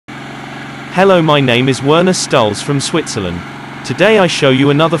Hello, my name is Werner Stulz from Switzerland. Today I show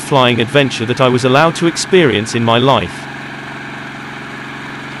you another flying adventure that I was allowed to experience in my life.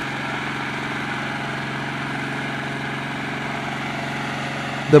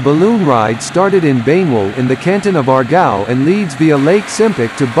 The balloon ride started in Ballonflug in the canton of Aargau and leads via Lake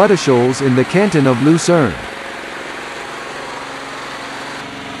Simpic to Buttescholz in the canton of Lucerne.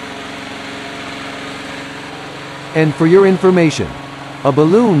 And for your information, a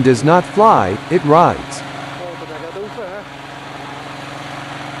balloon does not fly, it rides.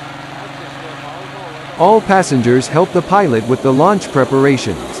 All passengers help the pilot with the launch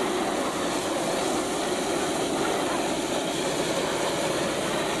preparations.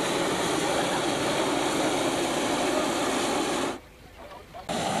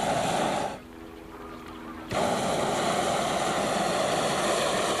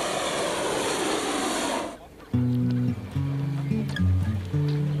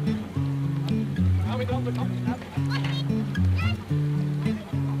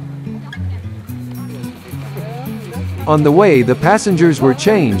 On the way, the passengers were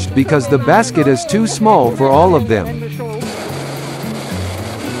changed because the basket is too small for all of them.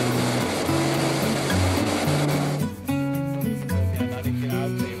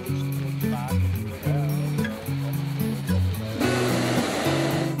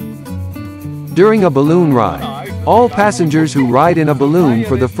 During a balloon ride, all passengers who ride in a balloon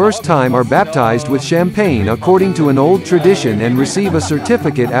for the first time are baptized with champagne according to an old tradition and receive a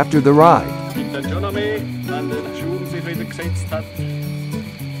certificate after the ride.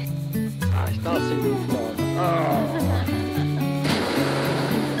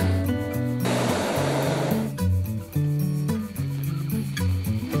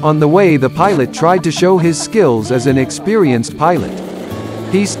 On the way, the pilot tried to show his skills as an experienced pilot.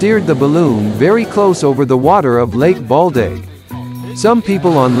 He steered the balloon very close over the water of Lake Balde. Some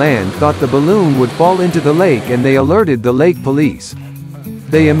people on land thought the balloon would fall into the lake and they alerted the lake police.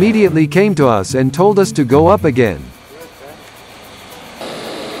 They immediately came to us and told us to go up again.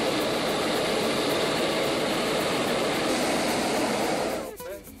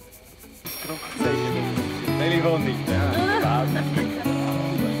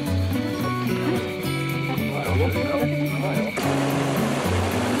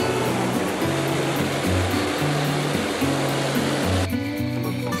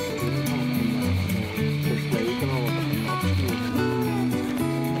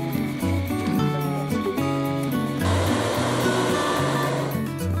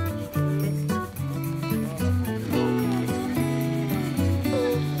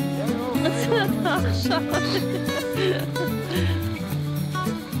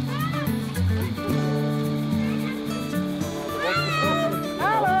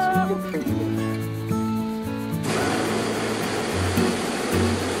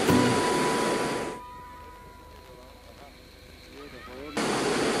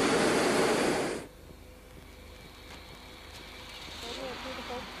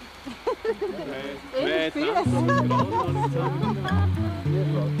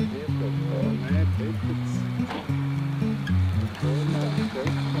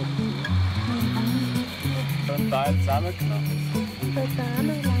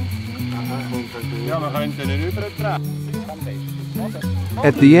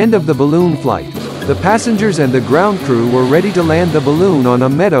 At the end of the balloon flight, the passengers and the ground crew were ready to land the balloon on a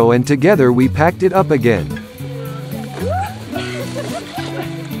meadow, and together we packed it up again.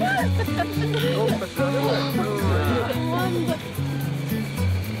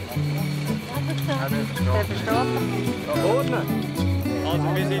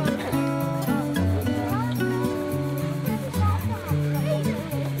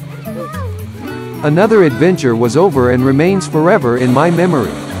 Another adventure was over and remains forever in my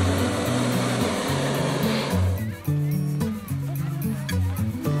memory.